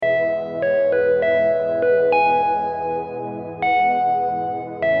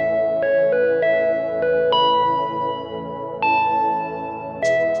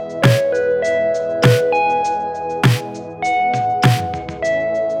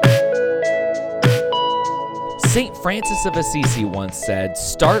St. Francis of Assisi once said,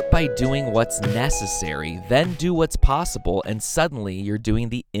 "Start by doing what's necessary, then do what's possible, and suddenly you're doing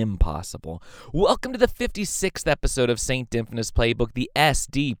the impossible." Welcome to the 56th episode of St. Dymphna's Playbook, the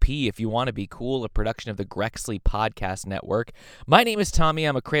SDP, if you want to be cool, a production of the Grexley Podcast Network. My name is Tommy.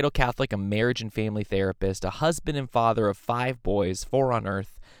 I'm a cradle Catholic, a marriage and family therapist, a husband and father of 5 boys, 4 on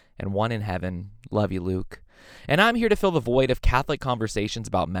earth and 1 in heaven. Love you, Luke. And I'm here to fill the void of Catholic conversations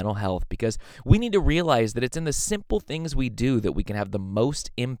about mental health because we need to realize that it's in the simple things we do that we can have the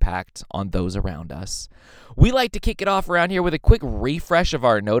most impact on those around us. We like to kick it off around here with a quick refresh of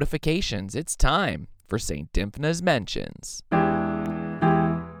our notifications. It's time for St. Dymphna's Mentions.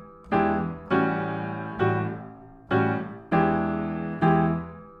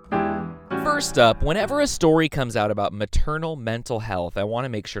 First up, whenever a story comes out about maternal mental health, I want to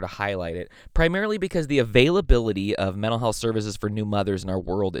make sure to highlight it, primarily because the availability of mental health services for new mothers in our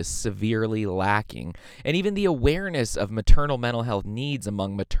world is severely lacking, and even the awareness of maternal mental health needs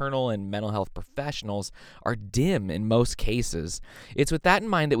among maternal and mental health professionals are dim in most cases. It's with that in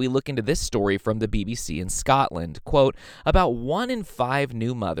mind that we look into this story from the BBC in Scotland. Quote, about 1 in 5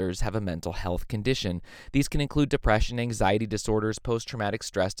 new mothers have a mental health condition. These can include depression, anxiety disorders, post-traumatic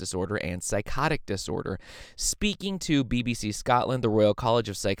stress disorder, and psychotic disorder. Speaking to BBC Scotland, the Royal College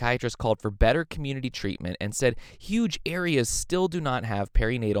of Psychiatrists called for better community treatment and said huge areas still do not have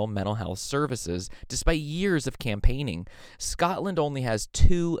perinatal mental health services, despite years of campaigning. Scotland only has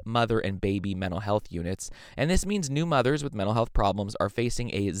 2 mother and baby mental health units, and this means new mothers with mental health problems are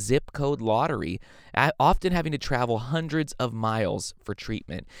facing a zip code lottery, often having to travel hundreds of miles for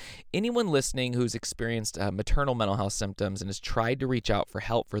treatment. Anyone listening who's experienced maternal mental health symptoms and has tried to reach out for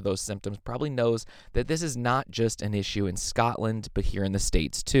help for those symptoms probably knows that this is not just an issue in Scotland, but here in the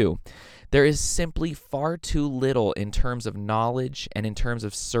States too. There is simply far too little in terms of knowledge and in terms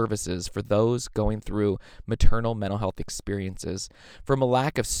of services for those going through maternal mental health experiences. From a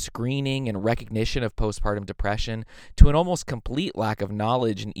lack of screening and recognition of postpartum depression to an almost complete lack of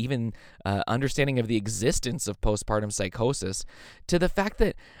knowledge and even understanding of the existence of postpartum psychosis, to the fact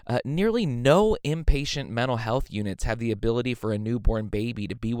that nearly no inpatient mental health units have the ability for a newborn baby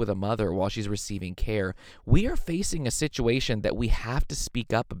to be with a mother while she's receiving care. We are facing a situation that we have to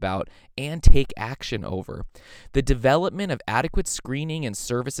speak up about and take action over. The development of adequate screening and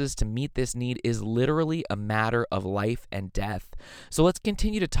services to meet this need is literally a matter of life and death. So let's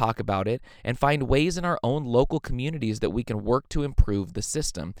continue to talk about it and find ways in our own local communities that we can work to improve the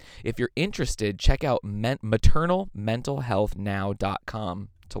system. If you're interested, check out maternalmentalhealthnow.com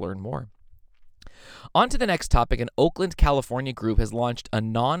to learn more. On to the next topic. An Oakland, California group has launched a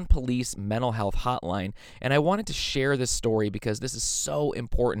non-police mental health hotline, and I wanted to share this story because this is so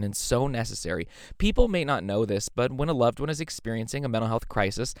important and so necessary. People may not know this, but when a loved one is experiencing a mental health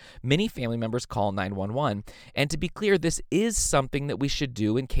crisis, many family members call 911. And to be clear, this is something that we should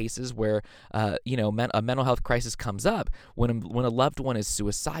do in cases where, a mental health crisis comes up. When a loved one is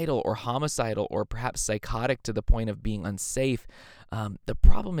suicidal or homicidal or perhaps psychotic to the point of being unsafe. The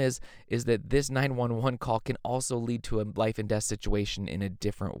problem is that this 911 call can also lead to a life and death situation in a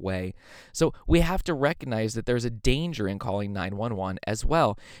different way. So we have to recognize that there's a danger in calling 911 as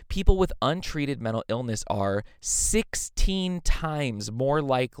well. People with untreated mental illness are 16 times more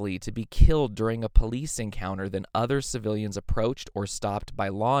likely to be killed during a police encounter than other civilians approached or stopped by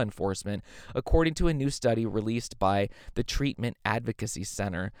law enforcement, according to a new study released by the Treatment Advocacy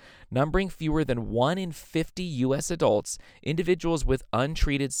Center. Numbering fewer than 1 in 50 U.S. adults, individuals with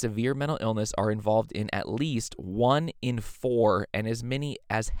untreated severe mental illness are involved in at least 1 in 4 and as many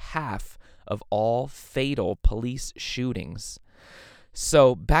as half of all fatal police shootings.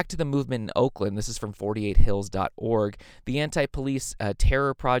 So back to the movement in Oakland. This is from 48hills.org. The Anti-Police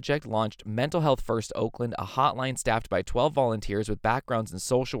Terror Project launched Mental Health First Oakland, a hotline staffed by 12 volunteers with backgrounds in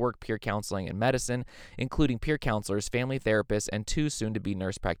social work, peer counseling, and medicine, including peer counselors, family therapists, and 2 soon-to-be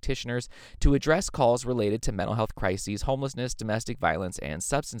nurse practitioners, to address calls related to mental health crises, homelessness, domestic violence, and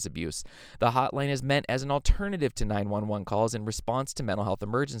substance abuse. The hotline is meant as an alternative to 911 calls in response to mental health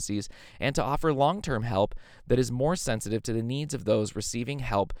emergencies and to offer long-term help that is more sensitive to the needs of those receiving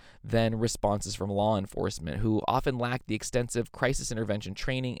help than responses from law enforcement, who often lack the extensive crisis intervention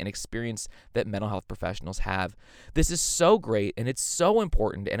training and experience that mental health professionals have. This is so great and it's so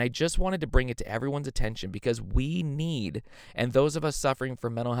important, and I just wanted to bring it to everyone's attention because we need, and those of us suffering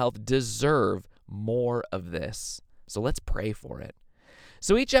from mental health deserve, more of this. So let's pray for it.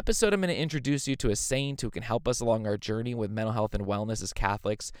 So each episode, I'm going to introduce you to a saint who can help us along our journey with mental health and wellness as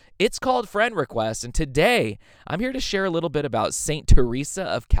Catholics. It's called Friend Request, and today I'm here to share a little bit about Saint Teresa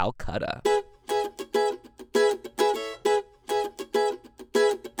of Calcutta.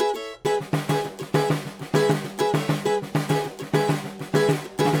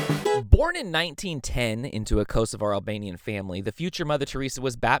 Born in 1910 into a Kosovar Albanian family, the future Mother Teresa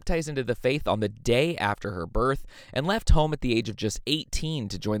was baptized into the faith on the day after her birth and left home at the age of just 18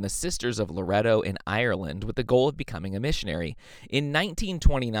 to join the Sisters of Loreto in Ireland with the goal of becoming a missionary. In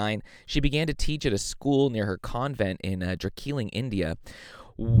 1929, she began to teach at a school near her convent in Darjeeling, India.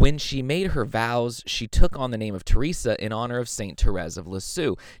 When she made her vows, she took on the name of Teresa in honor of Saint Therese of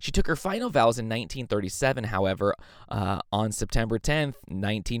Lisieux. She took her final vows in 1937, however. On September 10th,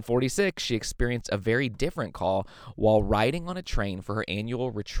 1946, she experienced a very different call while riding on a train for her annual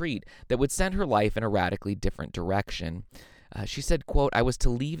retreat that would send her life in a radically different direction. She said, quote, "I was to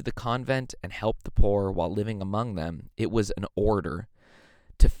leave the convent and help the poor while living among them. It was an order.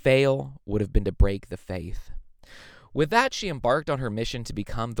 To fail would have been to break the faith." With that, she embarked on her mission to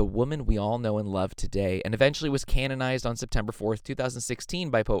become the woman we all know and love today, and eventually was canonized on September 4th, 2016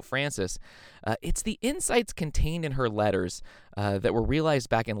 by Pope Francis. It's the insights contained in her letters that were realized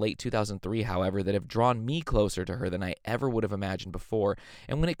back in late 2003, however, that have drawn me closer to her than I ever would have imagined before.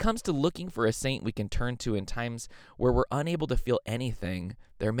 And when it comes to looking for a saint we can turn to in times where we're unable to feel anything,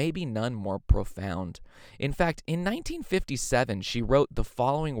 there may be none more profound. In fact, in 1957, she wrote the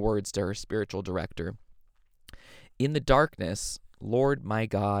following words to her spiritual director. "In the darkness, Lord my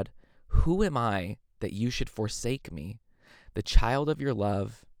God, who am I that you should forsake me, the child of your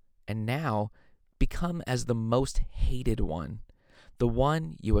love, and now become as the most hated one, the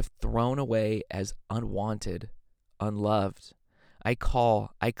one you have thrown away as unwanted, unloved. I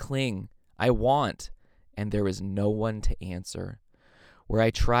call, I cling, I want, and there is no one to answer. Where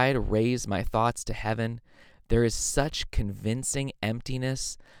I try to raise my thoughts to heaven, there is such convincing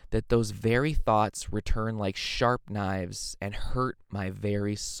emptiness that those very thoughts return like sharp knives and hurt my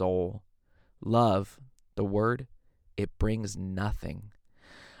very soul. Love, the word, it brings nothing.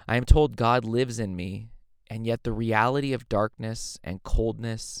 I am told God lives in me, and yet the reality of darkness and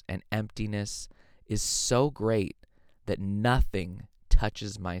coldness and emptiness is so great that nothing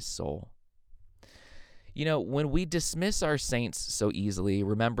touches my soul." You know, when we dismiss our saints so easily,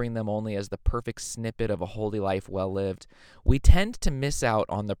 remembering them only as the perfect snippet of a holy life well lived, we tend to miss out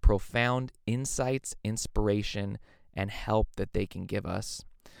on the profound insights, inspiration, and help that they can give us.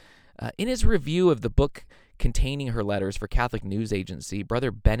 In his review of the book containing her letters for Catholic News Agency, Brother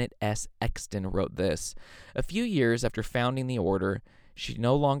Bennett S. Exton wrote this: "A few years after founding the order, she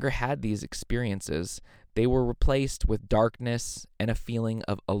no longer had these experiences. They were replaced with darkness and a feeling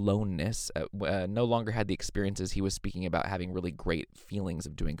of aloneness." No longer had the experiences he was speaking about having really great feelings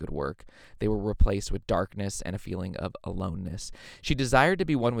of doing good work. They were replaced with darkness and a feeling of aloneness. She desired to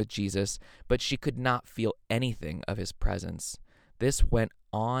be one with Jesus, but she could not feel anything of his presence. This went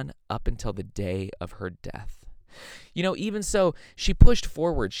on up until the day of her death. You know, even so, she pushed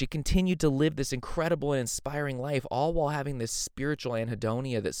forward. She continued to live this incredible and inspiring life, all while having this spiritual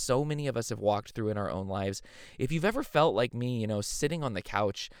anhedonia that so many of us have walked through in our own lives. If you've ever felt like me, sitting on the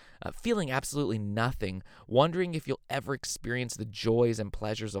couch, feeling absolutely nothing, wondering if you'll ever experience the joys and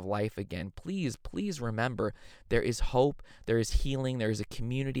pleasures of life again, please remember there is hope, there is healing, there is a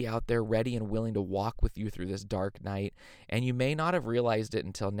community out there ready and willing to walk with you through this dark night. And you may not have realized it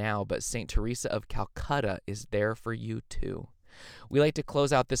until now, but St. Teresa of Calcutta is there for you too. We like to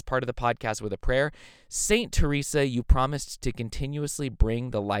close out this part of the podcast with a prayer. Saint Teresa, you promised to continuously bring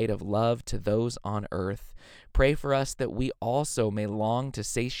the light of love to those on earth. Pray for us that we also may long to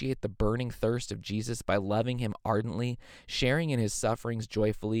satiate the burning thirst of Jesus by loving him ardently, sharing in his sufferings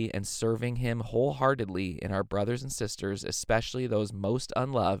joyfully, and serving him wholeheartedly in our brothers and sisters, especially those most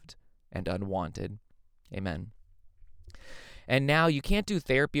unloved and unwanted. Amen. And now, you can't do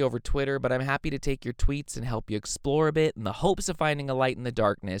therapy over Twitter, but I'm happy to take your tweets and help you explore a bit in the hopes of finding a light in the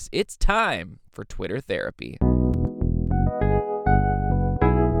darkness. It's time for Twitter therapy.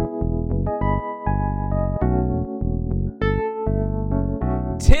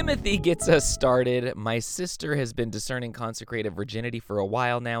 Timothy gets us started. My sister has been discerning consecrated virginity for a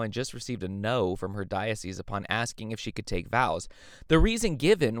while now and just received a no from her diocese upon asking if she could take vows. The reason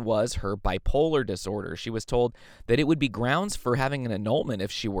given was her bipolar disorder. She was told that it would be grounds for having an annulment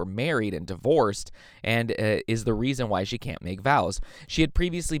if she were married and divorced, and is the reason why she can't make vows. She had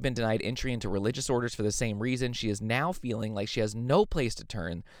previously been denied entry into religious orders for the same reason. She is now feeling like she has no place to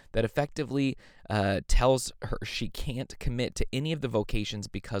turn, that effectively tells her she can't commit to any of the vocations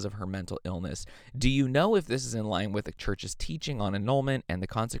because of her mental illness. Do you know if this is in line with the church's teaching on annulment and the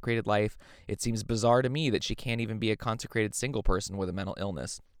consecrated life? It seems bizarre to me that she can't even be a consecrated single person with a mental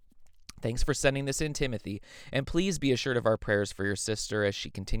illness. Thanks for sending this in, Timothy, and please be assured of our prayers for your sister as she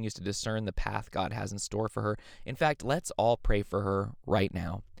continues to discern the path God has in store for her. In fact, let's all pray for her right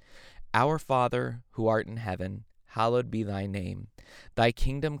now. Our Father, who art in heaven, hallowed be thy name. Thy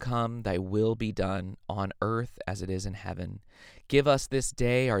kingdom come, thy will be done, on earth as it is in heaven. Give us this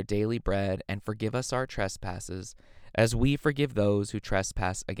day our daily bread, and forgive us our trespasses, as we forgive those who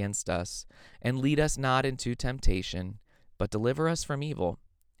trespass against us. And lead us not into temptation, but deliver us from evil.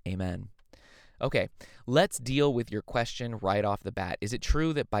 Amen. Okay, let's deal with your question right off the bat. Is it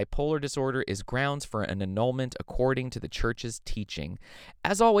true that bipolar disorder is grounds for an annulment according to the church's teaching?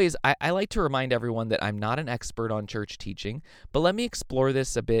 As always, I like to remind everyone that I'm not an expert on church teaching, but let me explore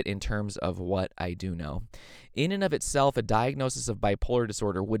this a bit in terms of what I do know. In and of itself, a diagnosis of bipolar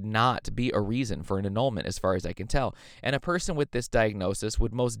disorder would not be a reason for an annulment, as far as I can tell. And a person with this diagnosis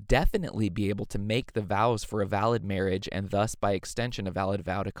would most definitely be able to make the vows for a valid marriage and thus, by extension, a valid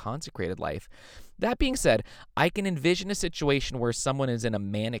vow to consecrated life. That being said, I can envision a situation where someone is in a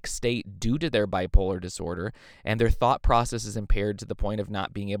manic state due to their bipolar disorder, and their thought process is impaired to the point of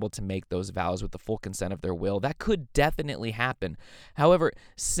not being able to make those vows with the full consent of their will. That could definitely happen. However,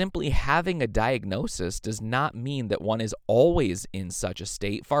 simply having a diagnosis does not mean that one is always in such a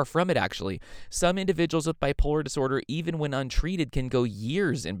state. Far from it, actually. Some individuals with bipolar disorder, even when untreated, can go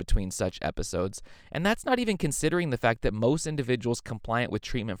years in between such episodes. And that's not even considering the fact that most individuals compliant with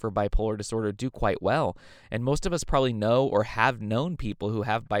treatment for bipolar disorder do quite well. And most of us probably know or have known people who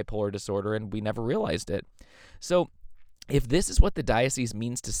have bipolar disorder and we never realized it. So if this is what the diocese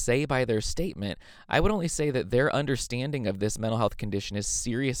means to say by their statement, I would only say that their understanding of this mental health condition is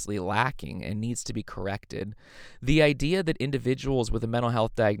seriously lacking and needs to be corrected. The idea that individuals with a mental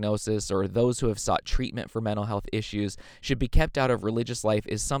health diagnosis or those who have sought treatment for mental health issues should be kept out of religious life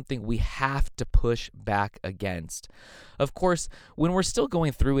is something we have to push back against. Of course, when we're still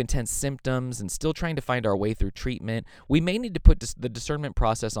going through intense symptoms and still trying to find our way through treatment, we may need to put the discernment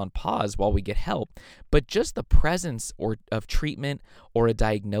process on pause while we get help. But just the presence of treatment or a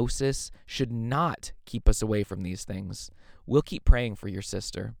diagnosis should not keep us away from these things. We'll keep praying for your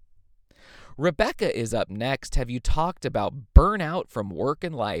sister. Rebecca is up next. Have you talked about burnout from work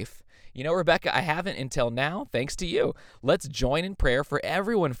and life? You know, Rebecca, I haven't until now, thanks to you. Let's join in prayer for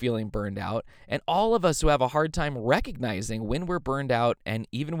everyone feeling burned out and all of us who have a hard time recognizing when we're burned out and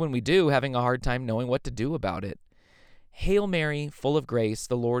even when we do, having a hard time knowing what to do about it. Hail Mary, full of grace,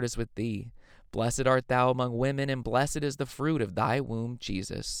 the Lord is with thee. Blessed art thou among women, and blessed is the fruit of thy womb,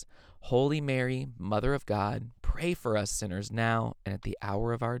 Jesus. Holy Mary, Mother of God, pray for us sinners now and at the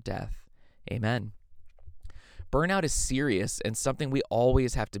hour of our death. Amen. Burnout is serious and something we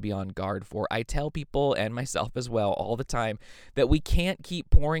always have to be on guard for. I tell people, and myself as well, all the time that we can't keep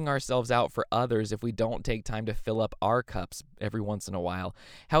pouring ourselves out for others if we don't take time to fill up our cups every once in a while.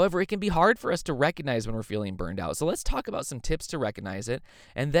 However, it can be hard for us to recognize when we're feeling burned out. So let's talk about some tips to recognize it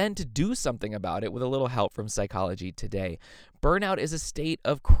and then to do something about it with a little help from Psychology Today. Burnout is a state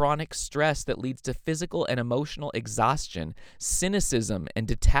of chronic stress that leads to physical and emotional exhaustion, cynicism and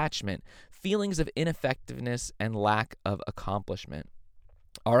detachment, feelings of ineffectiveness, and lack of accomplishment.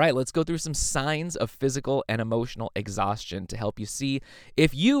 All right, let's go through some signs of physical and emotional exhaustion to help you see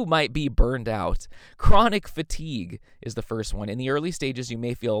if you might be burned out. Chronic fatigue is the first one. In the early stages, you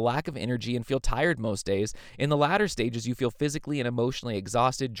may feel a lack of energy and feel tired most days. In the latter stages, you feel physically and emotionally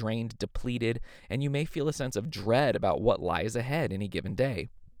exhausted, drained, depleted, and you may feel a sense of dread about what lies ahead any given day.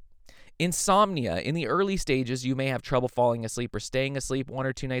 Insomnia. In the early stages, you may have trouble falling asleep or staying asleep 1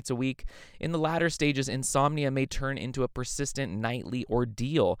 or 2 nights a week. In the latter stages, insomnia may turn into a persistent nightly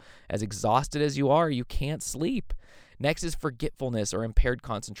ordeal. As exhausted as you are, you can't sleep. Next is forgetfulness or impaired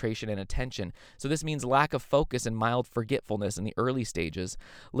concentration and attention. So this means lack of focus and mild forgetfulness in the early stages.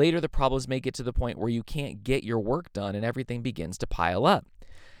 Later, the problems may get to the point where you can't get your work done and everything begins to pile up.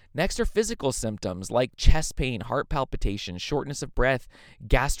 Next are physical symptoms like chest pain, heart palpitations, shortness of breath,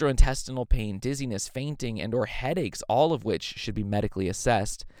 gastrointestinal pain, dizziness, fainting, and or headaches, all of which should be medically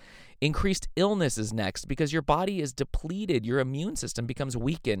assessed. Increased illness is next because your body is depleted. Your immune system becomes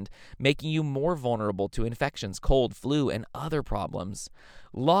weakened, making you more vulnerable to infections, cold, flu, and other problems.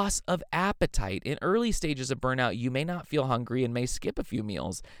 Loss of appetite. In early stages of burnout, you may not feel hungry and may skip a few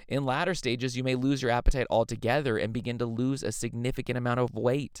meals. In latter stages, you may lose your appetite altogether and begin to lose a significant amount of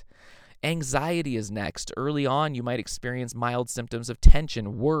weight. Anxiety is next. Early on, you might experience mild symptoms of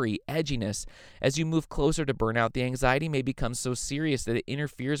tension, worry, edginess. As you move closer to burnout, the anxiety may become so serious that it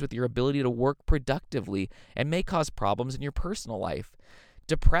interferes with your ability to work productively and may cause problems in your personal life.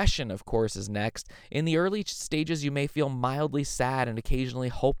 Depression, of course, is next. In the early stages, you may feel mildly sad and occasionally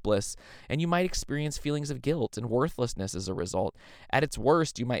hopeless, and you might experience feelings of guilt and worthlessness as a result. At its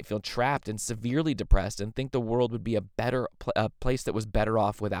worst, you might feel trapped and severely depressed and think the world would be a place that was better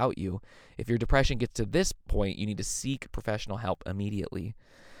off without you. If your depression gets to this point, you need to seek professional help immediately.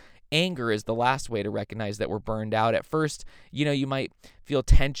 Anger is the last way to recognize that we're burned out. At first, you might feel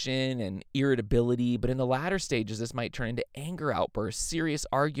tension and irritability, but in the latter stages, this might turn into anger outbursts, serious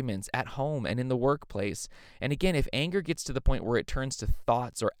arguments at home and in the workplace. And again, if anger gets to the point where it turns to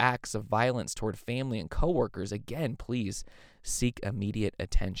thoughts or acts of violence toward family and coworkers, again, please seek immediate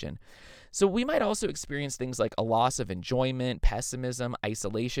attention. So we might also experience things like a loss of enjoyment, pessimism,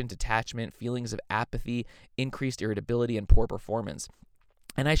 isolation, detachment, feelings of apathy, increased irritability, and poor performance.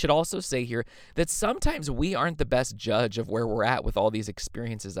 And I should also say here that sometimes we aren't the best judge of where we're at with all these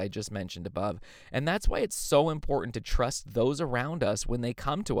experiences I just mentioned above. And that's why it's so important to trust those around us when they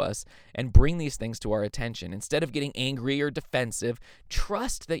come to us and bring these things to our attention. Instead of getting angry or defensive,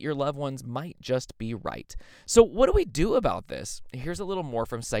 trust that your loved ones might just be right. So what do we do about this? Here's a little more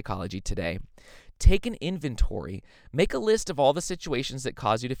from Psychology Today. Take an inventory. Make a list of all the situations that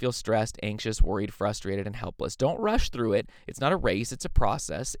cause you to feel stressed, anxious, worried, frustrated, and helpless. Don't rush through it. It's not a race, it's a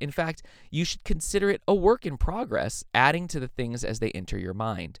process. In fact, you should consider it a work in progress, adding to the things as they enter your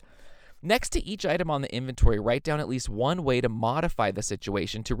mind. Next to each item on the inventory, write down at least one way to modify the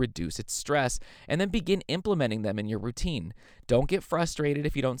situation to reduce its stress, and then begin implementing them in your routine. Don't get frustrated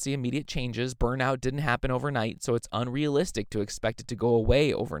if you don't see immediate changes. Burnout didn't happen overnight, so it's unrealistic to expect it to go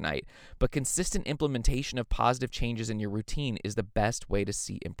away overnight. But consistent implementation of positive changes in your routine is the best way to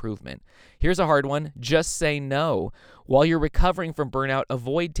see improvement. Here's a hard one. Just say no. While you're recovering from burnout,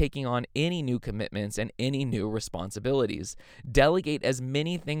 avoid taking on any new commitments and any new responsibilities. Delegate as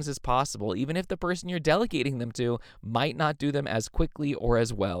many things as possible, even if the person you're delegating them to might not do them as quickly or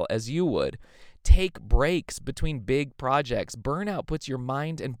as well as you would. Take breaks between big projects. Burnout puts your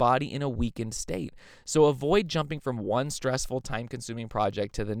mind and body in a weakened state. So avoid jumping from one stressful, time-consuming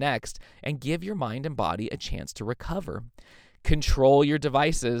project to the next and give your mind and body a chance to recover. Control your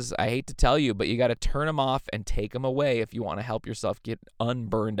devices. I hate to tell you, but you got to turn them off and take them away if you want to help yourself get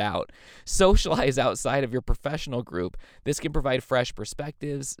unburned out. Socialize outside of your professional group. This can provide fresh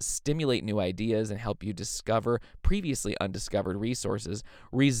perspectives, stimulate new ideas, and help you discover previously undiscovered resources.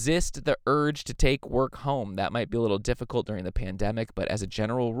 Resist the urge to take work home. That might be a little difficult during the pandemic, but as a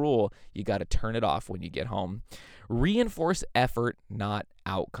general rule, you got to turn it off when you get home. Reinforce effort, not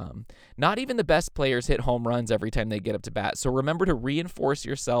outcome. Not even the best players hit home runs every time they get up to bat, so remember to reinforce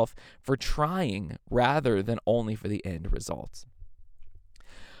yourself for trying rather than only for the end results.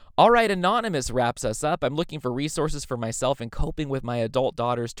 All right, Anonymous wraps us up. I'm looking for resources for myself in coping with my adult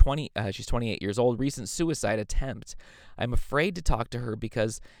daughter's she's 28 years old, recent suicide attempt. I'm afraid to talk to her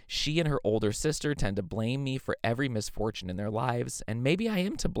because she and her older sister tend to blame me for every misfortune in their lives, and maybe I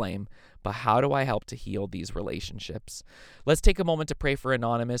am to blame, but how do I help to heal these relationships? Let's take a moment to pray for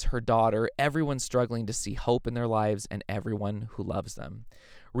Anonymous, her daughter, everyone struggling to see hope in their lives, and everyone who loves them.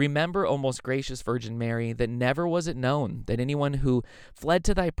 Remember, O most gracious Virgin Mary, that never was it known that anyone who fled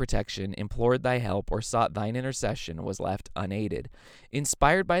to thy protection, implored thy help, or sought thine intercession was left unaided.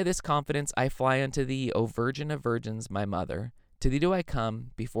 Inspired by this confidence, I fly unto thee, O Virgin of Virgins, my Mother. To thee do I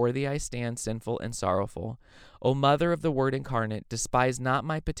come, before thee I stand sinful and sorrowful. O Mother of the Word incarnate, despise not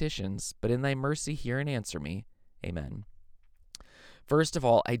my petitions, but in thy mercy hear and answer me. Amen. First of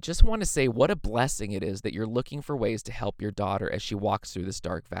all, I just want to say what a blessing it is that you're looking for ways to help your daughter as she walks through this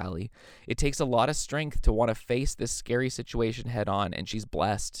dark valley. It takes a lot of strength to want to face this scary situation head on, and she's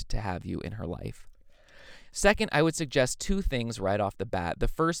blessed to have you in her life. Second, I would suggest two things right off the bat. The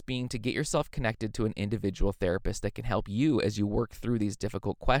first being to get yourself connected to an individual therapist that can help you as you work through these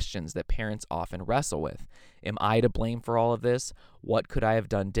difficult questions that parents often wrestle with. Am I to blame for all of this? What could I have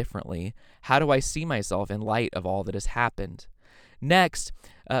done differently? How do I see myself in light of all that has happened? Next,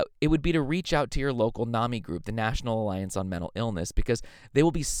 it would be to reach out to your local NAMI group, the National Alliance on Mental Illness, because they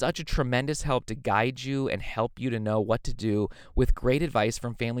will be such a tremendous help to guide you and help you to know what to do with great advice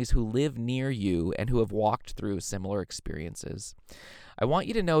from families who live near you and who have walked through similar experiences. I want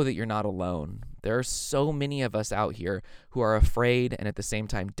you to know that you're not alone. There are so many of us out here who are afraid and at the same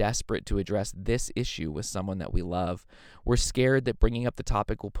time desperate to address this issue with someone that we love. We're scared that bringing up the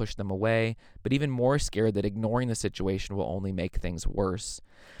topic will push them away, but even more scared that ignoring the situation will only make things worse.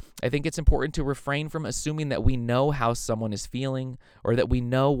 I think it's important to refrain from assuming that we know how someone is feeling or that we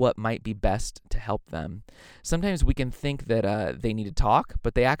know what might be best to help them. Sometimes we can think that they need to talk,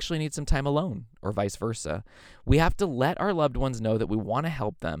 but they actually need some time alone, or vice versa. We have to let our loved ones know that we want to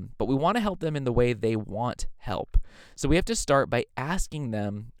help them, but we want to help them in the way they want help. So we have to start by asking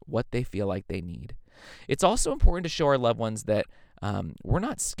them what they feel like they need. It's also important to show our loved ones that We're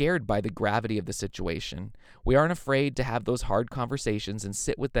not scared by the gravity of the situation. We aren't afraid to have those hard conversations and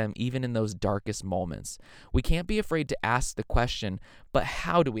sit with them even in those darkest moments. We can't be afraid to ask the question, but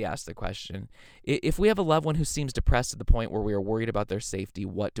how do we ask the question? If we have a loved one who seems depressed to the point where we are worried about their safety,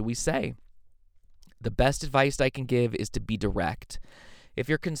 what do we say? The best advice I can give is to be direct. If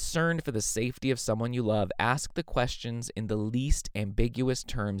you're concerned for the safety of someone you love, ask the questions in the least ambiguous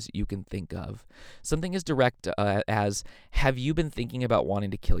terms you can think of. Something as direct as, have you been thinking about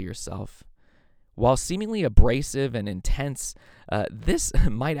wanting to kill yourself? While seemingly abrasive and intense, this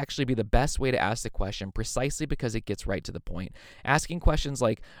might actually be the best way to ask the question precisely because it gets right to the point. Asking questions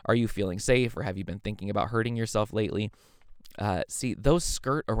like, are you feeling safe, or have you been thinking about hurting yourself lately? Those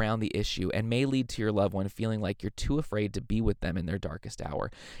skirt around the issue and may lead to your loved one feeling like you're too afraid to be with them in their darkest hour.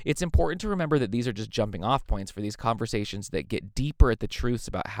 It's important to remember that these are just jumping off points for these conversations that get deeper at the truths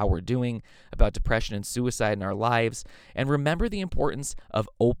about how we're doing, about depression and suicide in our lives. And remember the importance of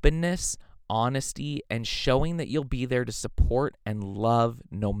openness, honesty, and showing that you'll be there to support and love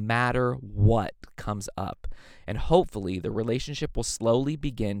no matter what comes up. And hopefully the relationship will slowly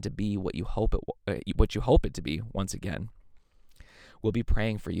begin to be what you hope it to be once again. We'll be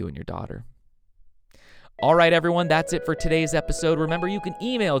praying for you and your daughter. All right, everyone, that's it for today's episode. Remember, you can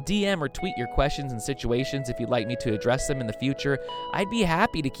email, DM, or tweet your questions and situations if you'd like me to address them in the future. I'd be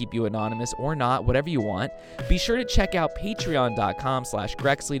happy to keep you anonymous or not, whatever you want. Be sure to check out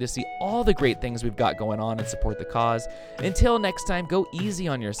patreon.com/Grexley to see all the great things we've got going on and support the cause. Until next time, go easy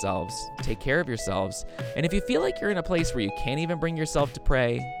on yourselves. Take care of yourselves. And if you feel like you're in a place where you can't even bring yourself to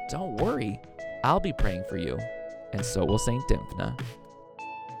pray, don't worry. I'll be praying for you. And so will Saint Dymphna.